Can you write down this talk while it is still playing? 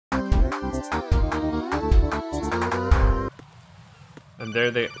And there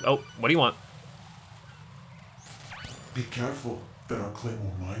they... Oh, what do you want? Be careful. There are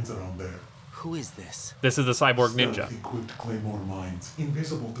claymore mines around there. Who is this? This is the cyborg ninja. Stealth-equipped claymore mines,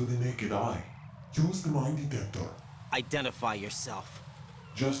 invisible to the naked eye. Use the mine detector. Identify yourself.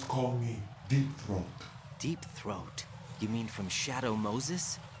 Just call me Deep Throat. Deep Throat? You mean from Shadow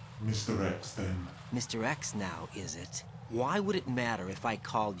Moses? Mr. X, then. Mr. X now, is it? Why would it matter if I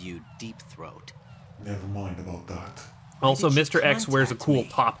called you Deep Throat? Never mind about that. Also, Mr. X wears a cool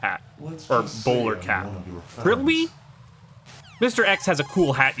top hat. Or bowler cap. Really? Mr. X has a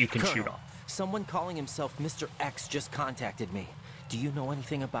cool hat you can shoot off. Someone calling himself Mr. X just contacted me. Do you know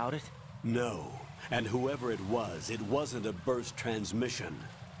anything about it? No. And whoever it wasn't a burst transmission.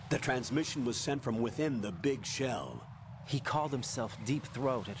 The transmission was sent from within the big shell. He called himself Deep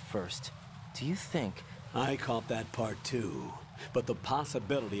Throat at first. Do you think... I caught that part too. But the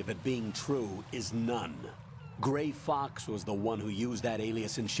possibility of it being true is none. Gray Fox was the one who used that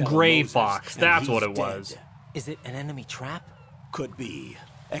alias in Shadow Gray Moses, Fox, that's what it was. Is it an enemy trap? Could be.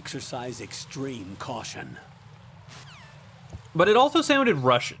 Exercise extreme caution. But it also sounded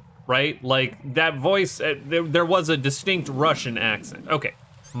Russian, right? Like, that voice, there was a distinct Russian accent. Okay,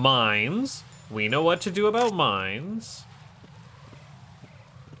 mines. We know what to do about mines.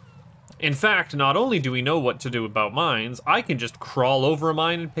 In fact, not only do we know what to do about mines, I can just crawl over a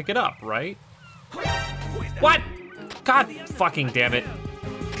mine and pick it up, right? What? God fucking damn it.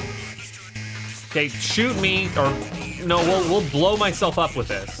 Okay, shoot me, or no, we'll blow myself up with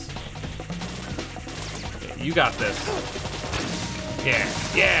this. Okay, you got this.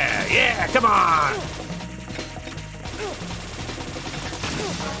 Yeah, come on!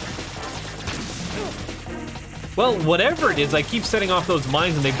 Well, whatever it is, I keep setting off those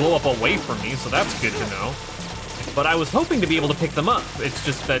mines and they blow up away from me, so that's good to know. But I was hoping to be able to pick them up. It's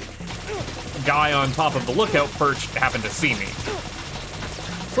just that guy on top of the lookout perch happened to see me.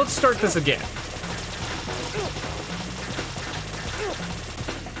 So let's start this again.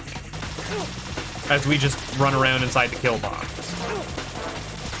 As we just run around inside the kill box.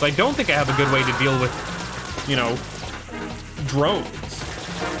 So I don't think I have a good way to deal with, you know, drones.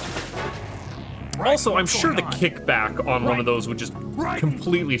 Also, I'm sure the kickback on one of those would just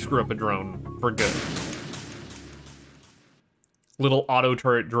completely screw up a drone for good. Little auto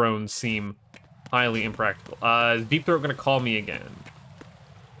turret drones seem highly impractical. Is Deep Throat gonna call me again?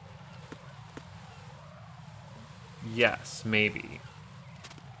 Yes, maybe.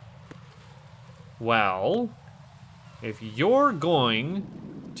 Well, if you're going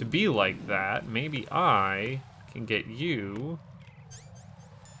to be like that, maybe I can get you.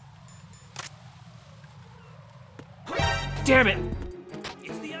 Damn it!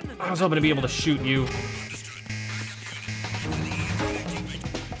 I was hoping to be able to shoot you.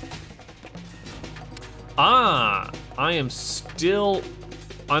 Ah, I am still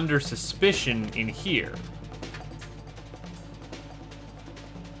under suspicion in here.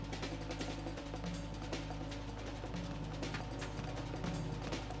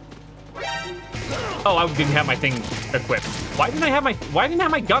 Oh, I didn't have my thing equipped. Why didn't I have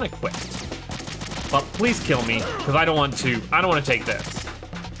my gun equipped? Well, please kill me, because I don't want to take this.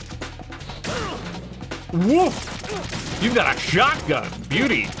 Woof! You've got a shotgun.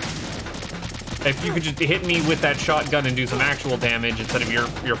 Beauty. If you could just hit me with that shotgun and do some actual damage instead of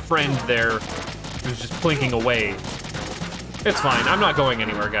your friend there who's just plinking away. It's fine. I'm not going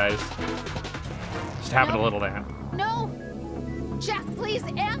anywhere, guys. Just happened a little to happen. No! Jack, please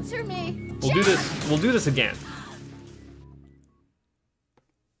answer me! We'll do this again.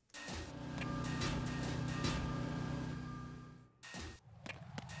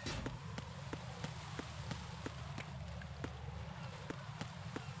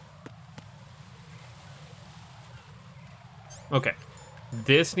 Okay,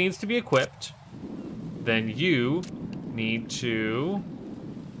 this needs to be equipped. Then you need to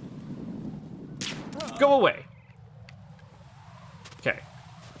go away. Okay.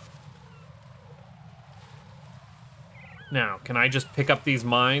 Now, can I just pick up these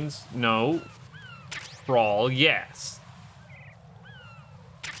mines? No. Crawl, yes.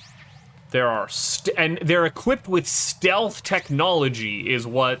 There are, and they're equipped with stealth technology, is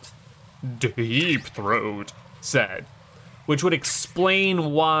what Deep Throat said. Which would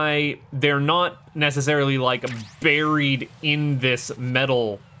explain why they're not necessarily, like, buried in this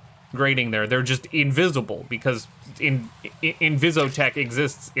metal grating there. They're just invisible, because Invisotech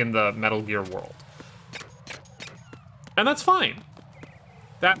exists in the Metal Gear world. And that's fine.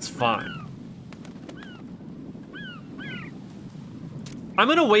 That's fine. I'm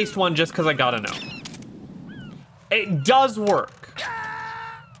gonna waste one just because I gotta know. It does work.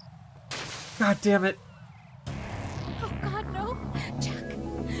 God damn it. Oh God, no! Jack,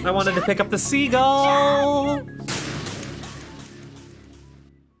 I wanted to pick up the seagull.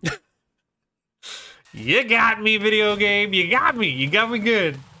 You got me, video game. You got me. You got me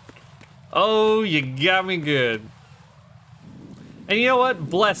good. Oh, you got me good. And you know what?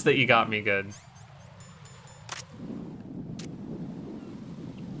 Bless that you got me good.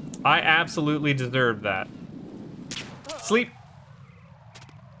 I absolutely deserved that. Sleep.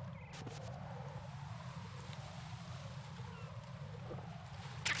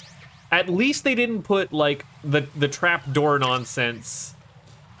 At least they didn't put, like, the trapdoor nonsense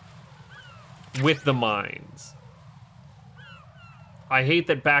with the mines. I hate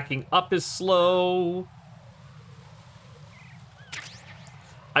that backing up is slow.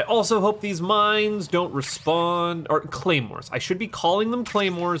 I also hope these mines don't respawn, or claymores. I should be calling them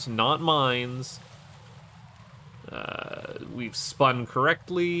claymores, not mines. We've spun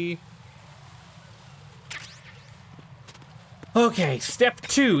correctly. Okay, step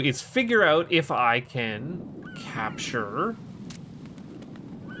 2 is figure out if I can capture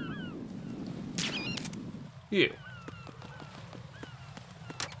you.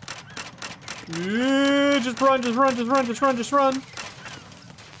 Just run, just run, just run, just run, just run.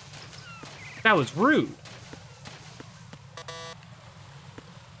 That was rude.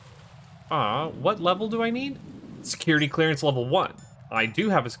 What level do I need? Security clearance level 1. I do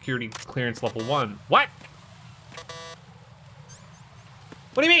have a security clearance level 1. What?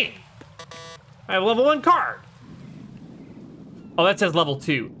 What do you mean? I have a level 1 card. Oh, that says level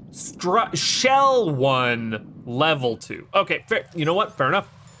 2. Shell 1, level 2. Okay, fair. You know what? Fair enough.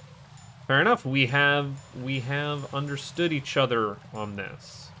 Fair enough. We have understood each other on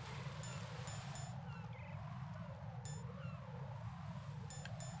this.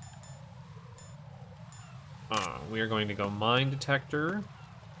 We are going to go mine detector.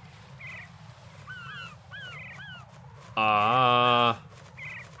 I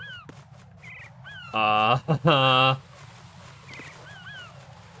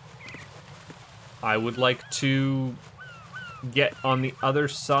would like to get on the other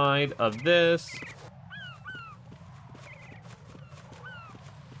side of this.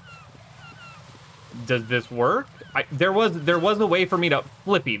 Does this work? There was a way for me to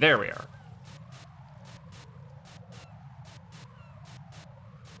flippy. There we are.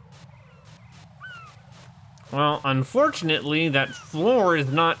 Well, unfortunately, that floor is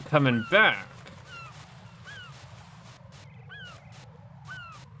not coming back.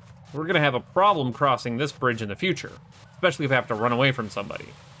 We're gonna have a problem crossing this bridge in the future, especially if I have to run away from somebody.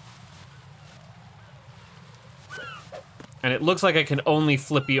 And it looks like I can only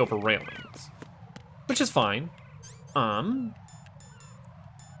flippy over railings, which is fine. And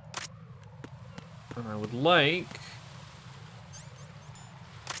I would like,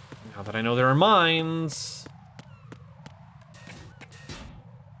 now that I know there are mines,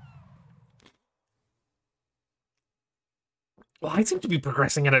 well, I seem to be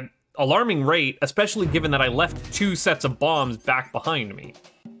progressing at an alarming rate, especially given that I left 2 sets of bombs back behind me.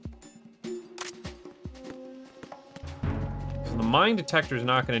 So the mine detector is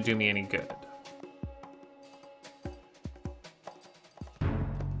not going to do me any good.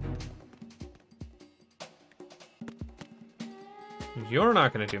 You're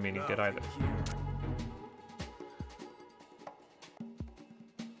not going to do me any good either.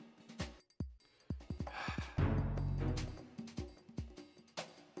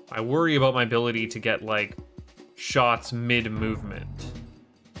 I worry about my ability to get, like, shots mid-movement.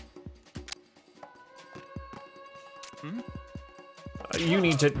 You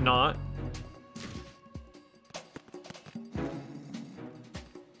need to not.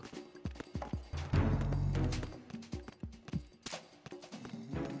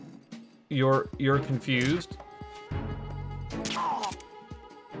 You're confused.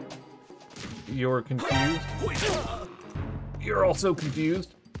 You're confused. You're also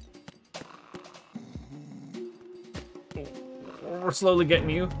confused. We're slowly getting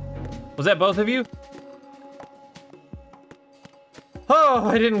you. Was that both of you? Oh,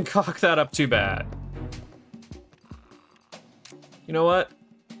 I didn't cock that up too bad. You know what?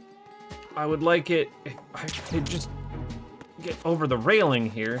 I would like it if I could just get over the railing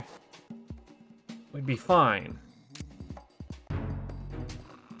here. We'd be fine.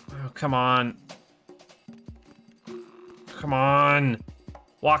 Oh, come on. Come on.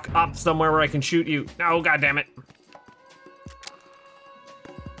 Walk up somewhere where I can shoot you. No, goddammit.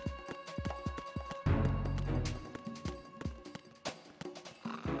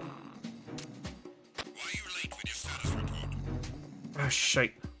 Oh,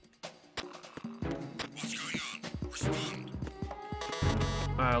 shite. What's going on? Respond.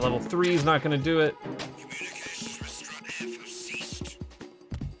 Level 3 is not gonna do it. Communications with Strut F have ceased.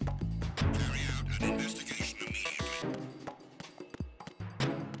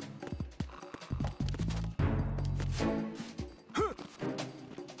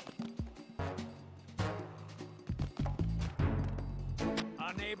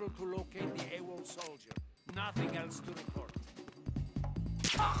 unable to locate the AWOL soldier. Nothing else to report.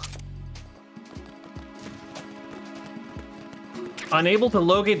 Unable to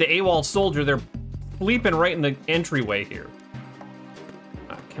locate the AWOL soldier. They're sleeping right in the entryway here.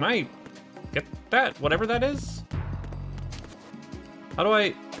 Can I get that? Whatever that is? How do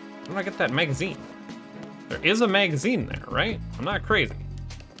I get that magazine? There is a magazine there, right? I'm not crazy.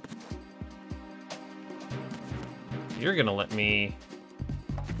 You're gonna let me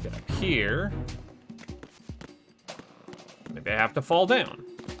get up here. Maybe I have to fall down.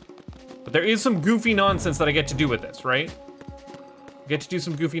 But there is some goofy nonsense that I get to do with this, right? I get to do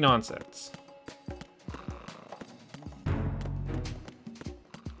some goofy nonsense.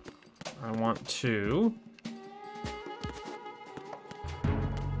 I want to...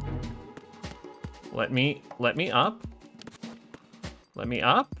 Let me up. Let me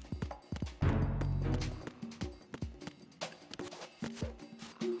up.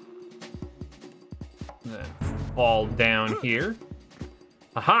 Then fall down here.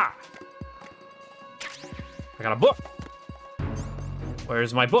 Aha! I got a book.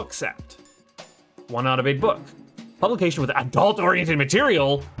 Where's my book set? One out of 8 book. Publication with adult-oriented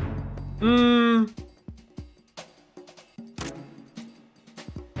material?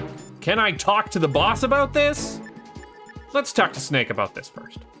 Can I talk to the boss about this? Let's talk to Snake about this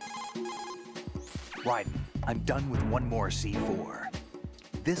first. Raiden, I'm done with one more C4.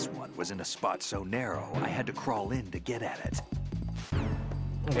 This one was in a spot so narrow, I had to crawl in to get at it.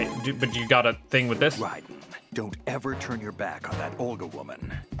 Okay, but you got a thing with this? Raiden, don't ever turn your back on that Olga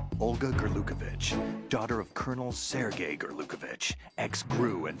woman. Olga Gerlukovich, daughter of Colonel Sergei Gerlukovich,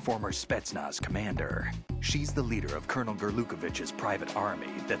 ex-GRU and former Spetsnaz commander. She's the leader of Colonel Gerlukovich's private army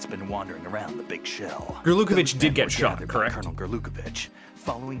that's been wandering around the Big Shell. Gerlukovich Those did men get were shot, gathered by correct? Colonel Gerlukovich.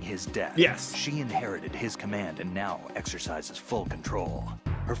 Following his death, yes, she inherited his command and now exercises full control.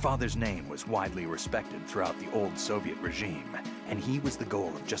 Her father's name was widely respected throughout the old Soviet regime, and he was the goal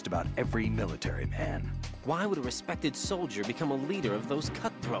of just about every military man. Why would a respected soldier become a leader of those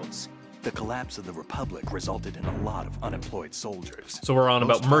cutthroats? The collapse of the Republic resulted in a lot of unemployed soldiers. So we're on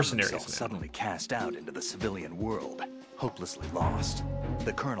about Most mercenaries now. now. Suddenly cast out into the civilian world, hopelessly lost.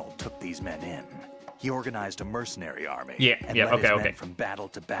 The colonel took these men in. He organized a mercenary army and led his men from battle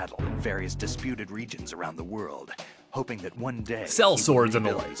to battle in various disputed regions around the world, hoping that one day sell swords in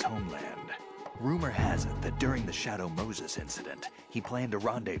the way. His homeland. Rumor has it that during the Shadow Moses incident, he planned a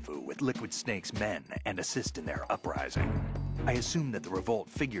rendezvous with Liquid Snake's men and assist in their uprising. I assume that the revolt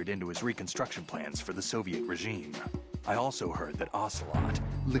figured into his reconstruction plans for the Soviet regime. I also heard that Ocelot,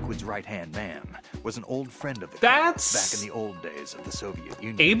 Liquid's right-hand man, was an old friend of the colonel back in the old days of the Soviet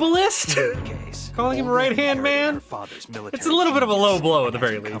Union. Ableist? Calling him a right-hand man? It's a little bit of a low blow at the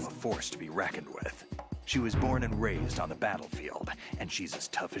very least. A force to be reckoned with. She was born and raised on the battlefield, and she's as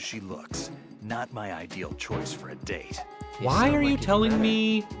tough as she looks. Not my ideal choice for a date. Why are you telling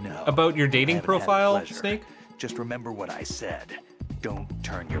me about your dating profile, Snake? Just remember what I said. Don't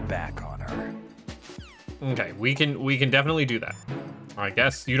turn your back on her. Okay, we can definitely do that. I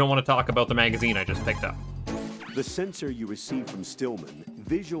guess you don't want to talk about the magazine I just picked up. The sensor you receive from Stillman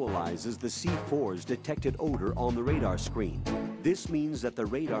visualizes the C4's detected odor on the radar screen. This means that the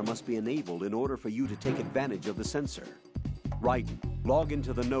radar must be enabled in order for you to take advantage of the sensor. Raiden, log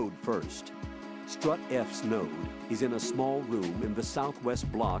into the node first. Strut F's node is in a small room in the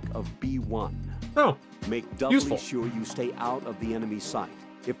southwest block of B1. Oh, make doubly sure you stay out of the enemy sight.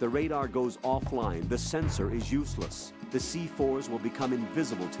 If the radar goes offline, the sensor is useless. The C4s will become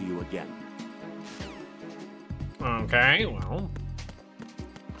invisible to you again. Okay, well.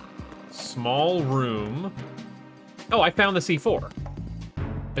 Small room. Oh, I found the C4.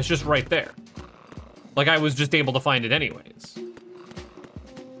 It's just right there. Like I was just able to find it anyways.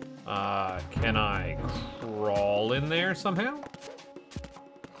 Can I crawl in there somehow?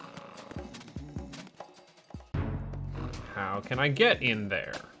 How can I get in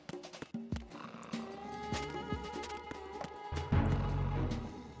there?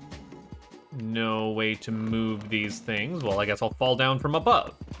 No way to move these things. Well, I guess I'll fall down from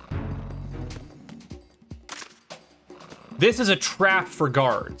above. This is a trap for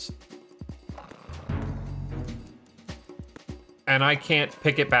guards. And I can't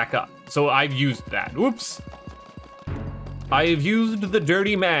pick it back up. So I've used that. Oops. I've used the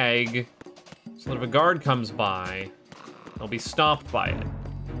dirty mag. So that if a guard comes by, I'll be stopped by it.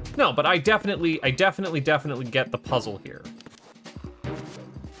 No, but I definitely get the puzzle here.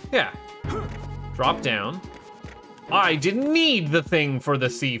 Yeah. Drop down. I didn't need the thing for the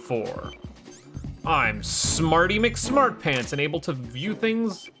C4. I'm Smarty McSmartpants and able to view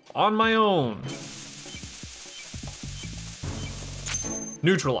things on my own.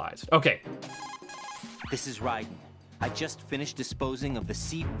 Neutralized. Okay. This is Raiden. I just finished disposing of the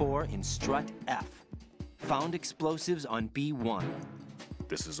C4 in strut F. Found explosives on B1.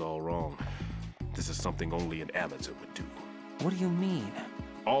 This is all wrong. This is something only an amateur would do. What do you mean?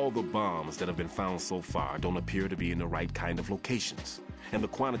 All the bombs that have been found so far don't appear to be in the right kind of locations. And the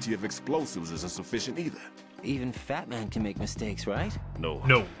quantity of explosives isn't sufficient either. Even Fat Man can make mistakes, right? No.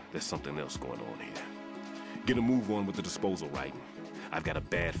 No. There's something else going on here. Get a move on with the disposal, Raiden. I've got a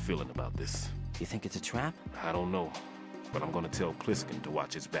bad feeling about this. You think it's a trap? I don't know, but I'm gonna tell Pliskin to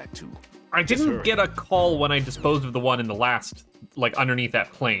watch his back too. I Just didn't hurry. get a call when I disposed of the one in the last, like, underneath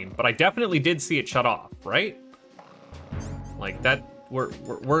that plane, but I definitely did see it shut off, right? Like, that, we're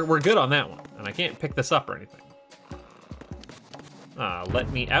good on that one, and I can't pick this up or anything.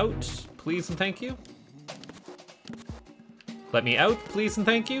 Let me out, please and thank you. Let me out, please and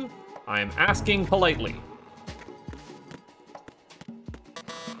thank you. I am asking politely.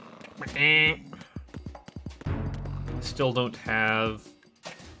 Still don't have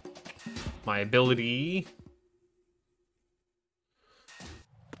my ability.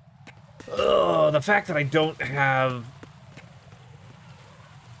 Ugh, the fact that I don't have...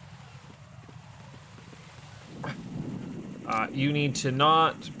 you need to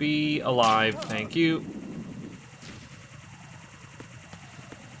not be alive, thank you.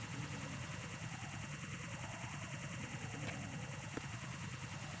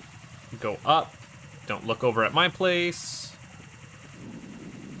 Go up. Don't look over at my place.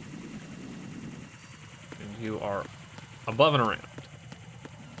 And you are above and around.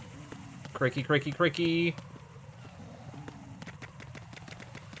 Cricky, cricky, cricky.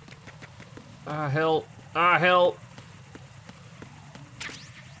 Ah, help. Ah, help.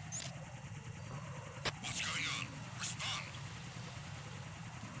 What's going on? Respond.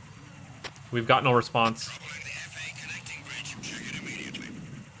 We've got no response. Trouble in the FA connecting bridge. Check it immediately.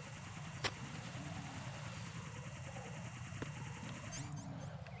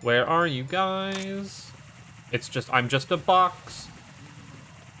 Where are you guys? It's just, I'm just a box.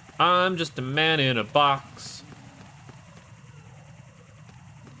 I'm just a man in a box.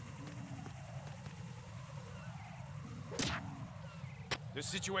 The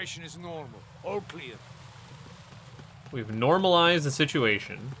situation is normal. All clear. We've normalized the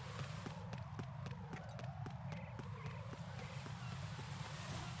situation.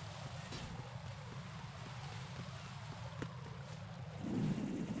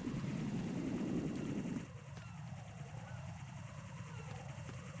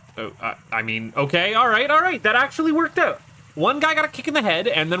 Oh, I mean, okay, all right. That actually worked out. One guy got a kick in the head,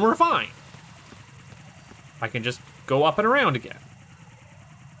 and then we're fine. I can just go up and around again.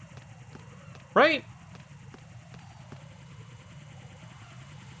 Right?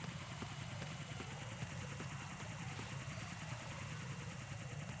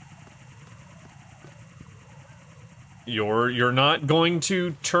 You're not going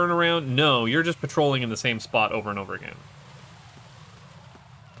to turn around? No, you're just patrolling in the same spot over and over again.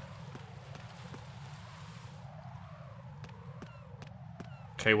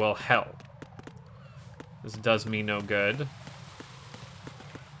 Okay, well, hell. This does me no good.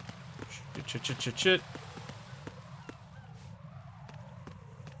 Shit.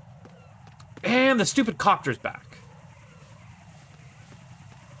 And the stupid copter's back.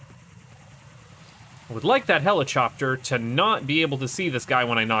 I would like that helicopter to not be able to see this guy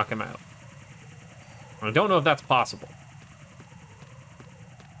when I knock him out. I don't know if that's possible.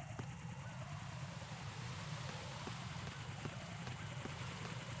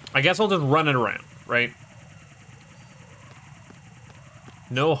 I guess I'll just run it around, right?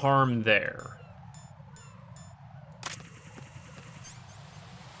 No harm there.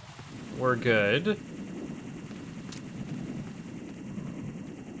 We're good.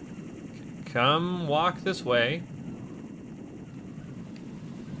 Come walk this way.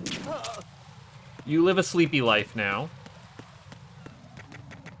 You live a sleepy life now.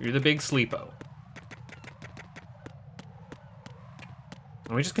 You're the big sleepo.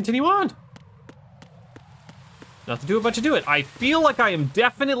 And we just continue on. Nothing to do but to do it. I feel like I am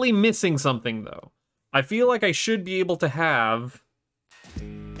definitely missing something, though. I feel like I should be able to have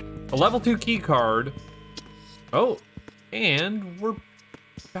a level 2 key card. Oh, and we're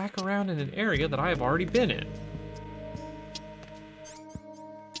back around in an area that I have already been in.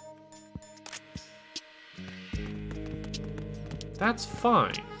 That's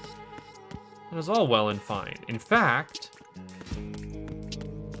fine. That is all well and fine. In fact,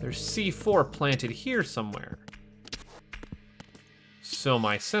 there's C4 planted here somewhere. So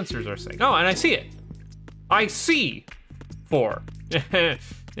my sensors are saying, oh, and I see it. I see 4.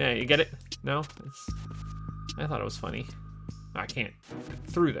 Yeah, you get it? No? I thought it was funny. I can't get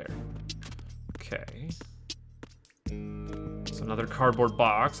through there. Okay. It's another cardboard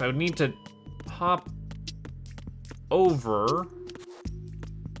box. I would need to hop over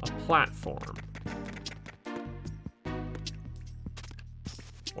a platform.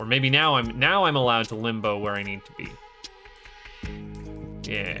 Or maybe now I'm allowed to limbo where I need to be.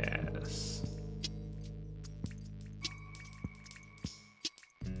 Yes.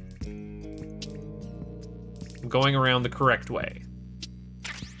 I'm going around the correct way.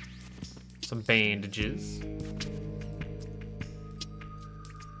 Some bandages.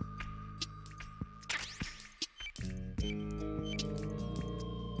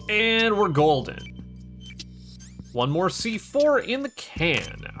 And we're golden. One more C4 in the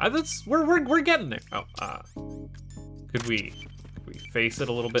can. We're getting there. Oh, could we face it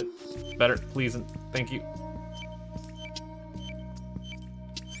a little bit better, please and thank you.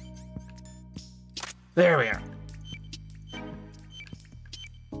 There we are.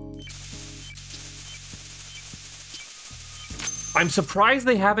 I'm surprised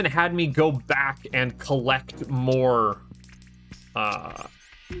they haven't had me go back and collect more,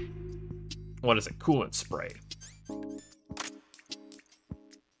 what is it, coolant spray.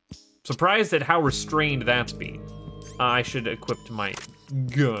 Surprised at how restrained that's been. I should equip my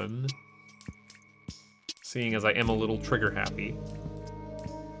gun, seeing as I am a little trigger happy.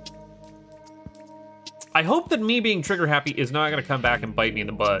 I hope that me being trigger happy is not gonna come back and bite me in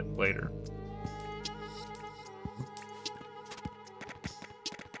the butt later.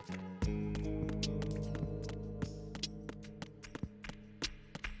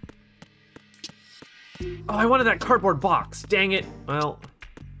 Oh, I wanted that cardboard box. Dang it. Well.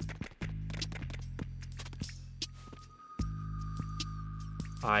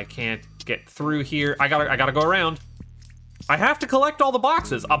 I can't get through here. I gotta go around. I have to collect all the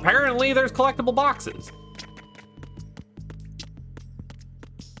boxes. Apparently there's collectible boxes.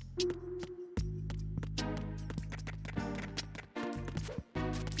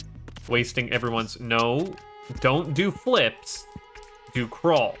 Wasting everyone's... No, don't do flips. Do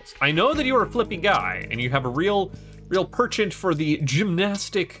crawls. I know that you're a flippy guy and you have a real penchant for the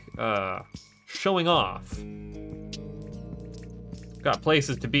gymnastic showing off. Got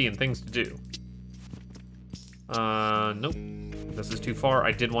places to be and things to do. Nope. This is too far.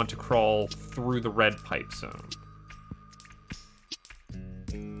 I did want to crawl through the red pipe zone.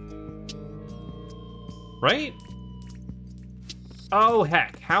 Right? Oh,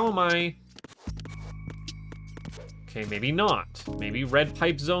 heck. How am I... Okay, maybe not. Maybe red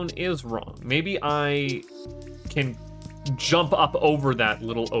pipe zone is wrong. Maybe I can jump up over that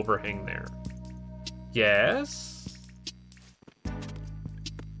little overhang there. Yes?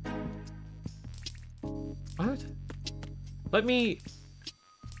 What? Let me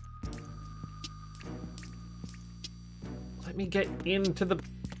get into the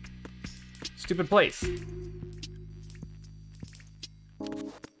stupid place.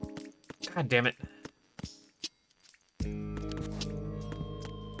 God damn it.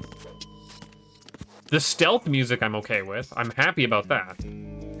 The stealth music I'm okay with. I'm happy about that.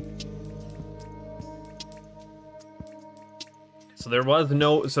 So there was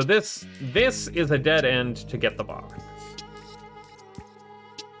no... So this is a dead end to get the box.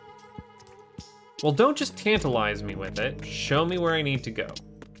 Well, don't just tantalize me with it. Show me where I need to go.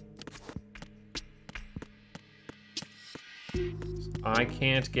 I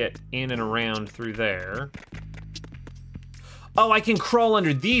can't get in and around through there. Oh, I can crawl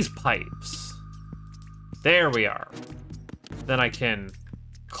under these pipes. There we are. Then I can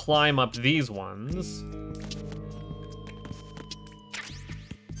climb up these ones.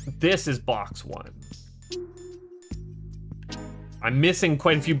 This is box 1. I'm missing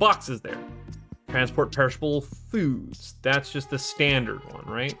quite a few boxes there. Transport perishable foods. That's just the standard one,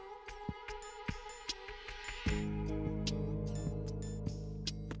 right?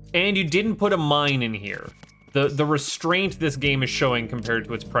 And you didn't put a mine in here. The restraint this game is showing compared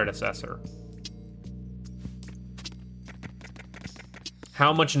to its predecessor.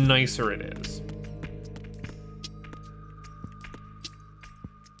 How much nicer it is.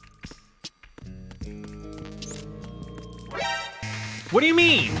 What do you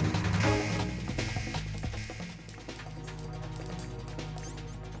mean?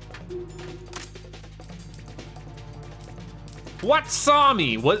 What saw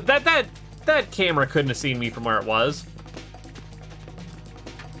me? Was that camera couldn't have seen me from where it was.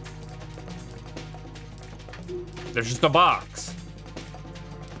 There's just a box.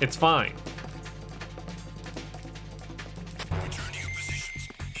 It's fine. Return to your positions.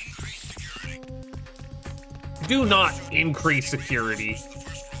 Increase security. Do not increase security.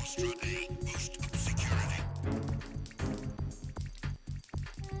 First post strut A. Boost security.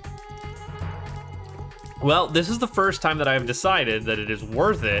 Well, this is the first time that I've decided that it is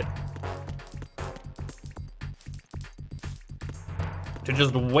worth it to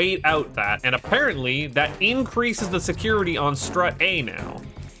just wait out that, and apparently that increases the security on strut A now.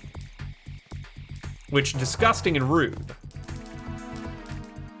 Which, disgusting and rude.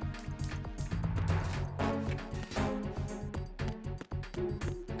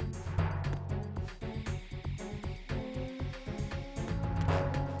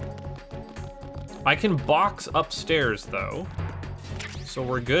 I can box upstairs though, so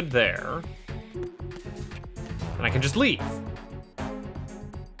we're good there. And I can just leave.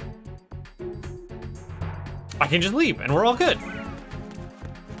 I can just leave, and we're all good.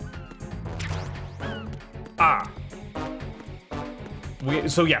 Ah.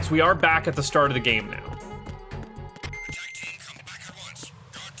 So yes, we are back at the start of the game now. Attack team, come back at once.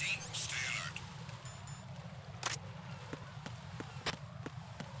 Guard team, stay alert.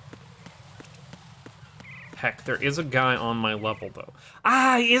 Heck, there is a guy on my level though.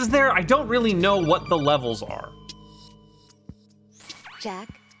 Ah, is there? I don't really know what the levels are. Jack,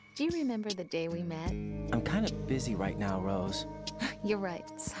 do you remember the day we met? I'm kind of busy right now, Rose. You're right,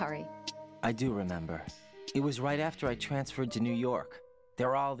 sorry. I do remember. It was right after I transferred to New York.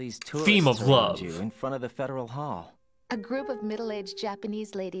 There are all these tourists Theme of around love. you in front of the Federal Hall. A group of middle-aged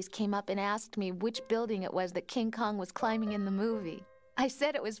Japanese ladies came up and asked me which building it was that King Kong was climbing in the movie. I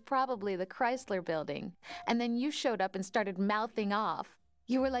said it was probably the Chrysler Building, and then you showed up and started mouthing off.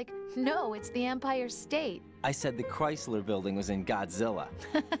 You were like, no, it's the Empire State. I said the Chrysler Building was in Godzilla.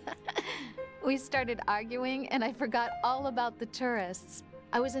 We started arguing, and I forgot all about the tourists.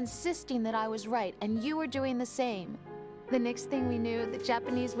 I was insisting that I was right, and you were doing the same. The next thing we knew, the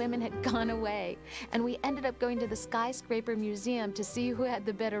Japanese women had gone away, and we ended up going to the Skyscraper Museum to see who had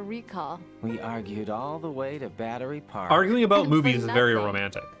the better recall. We argued all the way to Battery Park. Arguing about And for movies is very nothing.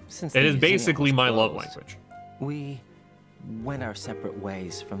 romantic. Since It the is museum basically was my love closed. language. We went our separate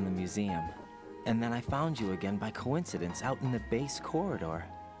ways from the museum. And then I found you again by coincidence out in the base corridor.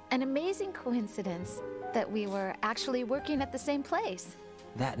 An amazing coincidence that we were actually working at the same place.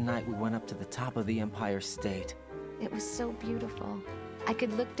 That night we went up to the top of the Empire State. It was so beautiful. I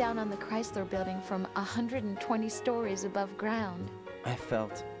could look down on the Chrysler Building from 120 stories above ground. I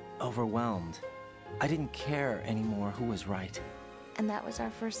felt overwhelmed. I didn't care anymore who was right. And that was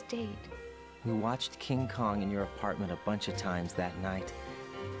our first date. We watched King Kong in your apartment a bunch of times that night.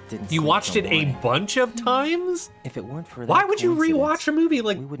 Didn't You sleep watched till it a morning. bunch of times? If it weren't for that Why would you rewatch a movie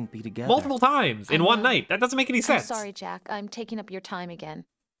like we wouldn't be together. multiple times in I one know. night? That doesn't make any I'm sense. sorry, Jack. I'm taking up your time again.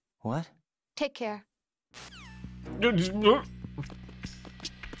 What? Take care.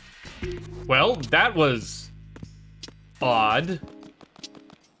 Well, that was odd.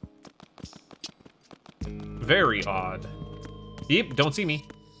 Very odd. Yep, don't see me.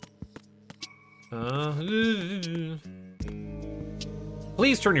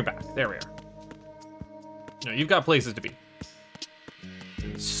 Please turn your back. There we are. No, you've got places to be.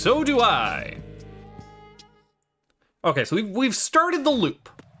 So do I. Okay, so we've started the loop.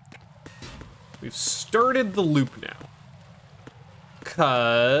 We've started the loop now.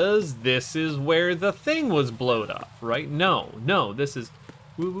 'Cause this is where the thing was blowed up, right? No, this is...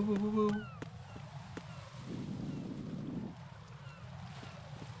 Woo, woo, woo, woo, woo.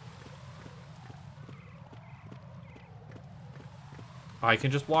 I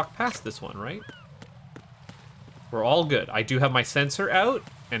can just walk past this one, right? We're all good. I do have my sensor out,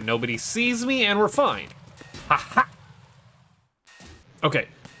 and nobody sees me, and we're fine. Ha-ha! Okay,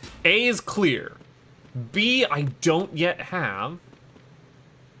 A is clear. B, I don't yet have.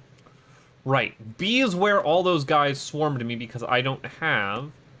 Right, B is where all those guys swarmed me because I don't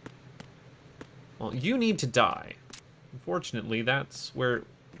have... Well, you need to die. Unfortunately, that's where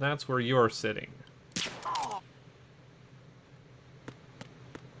you're sitting.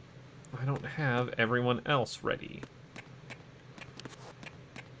 I don't have everyone else ready.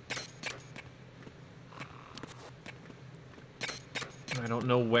 I don't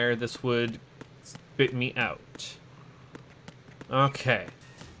know where this would spit me out. Okay.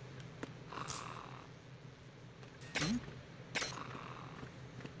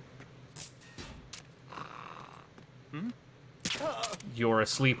 You're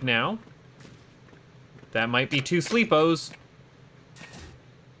asleep now. That might be 2 sleepos.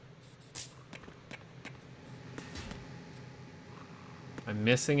 I'm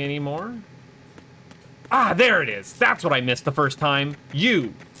missing any more? Ah, there it is. That's what I missed the first time.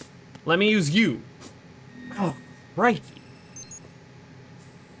 You. Let me use you. Oh, right.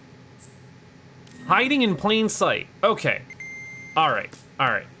 Hiding in plain sight. Okay. All right.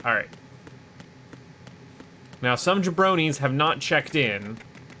 Now, some jabronis have not checked in,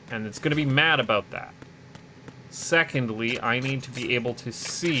 and it's gonna be mad about that. Secondly, I need to be able to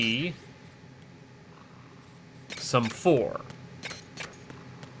see some 4.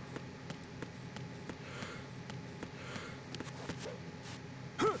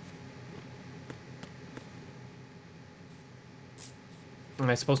 Am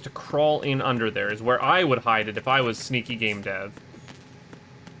I supposed to crawl in under there? Is where I would hide it if I was sneaky game dev.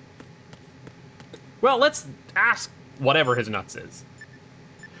 Well, let's ask whatever his nuts is.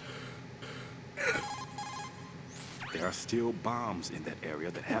 There are still bombs in that area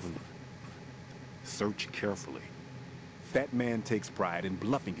that haven't. Search carefully. Fat Man takes pride in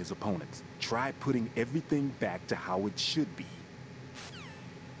bluffing his opponents. Try putting everything back to how it should be.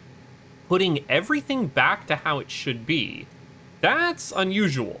 Putting everything back to how it should be. That's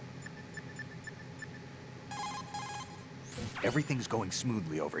unusual. Everything's going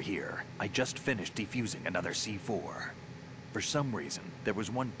smoothly over here. I just finished defusing another C4. For some reason, there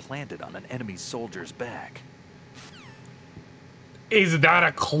was one planted on an enemy soldier's back. Is that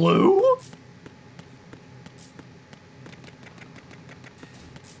a clue?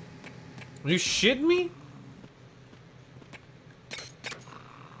 Are you shitting me?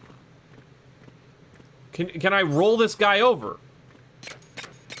 Can I roll this guy over?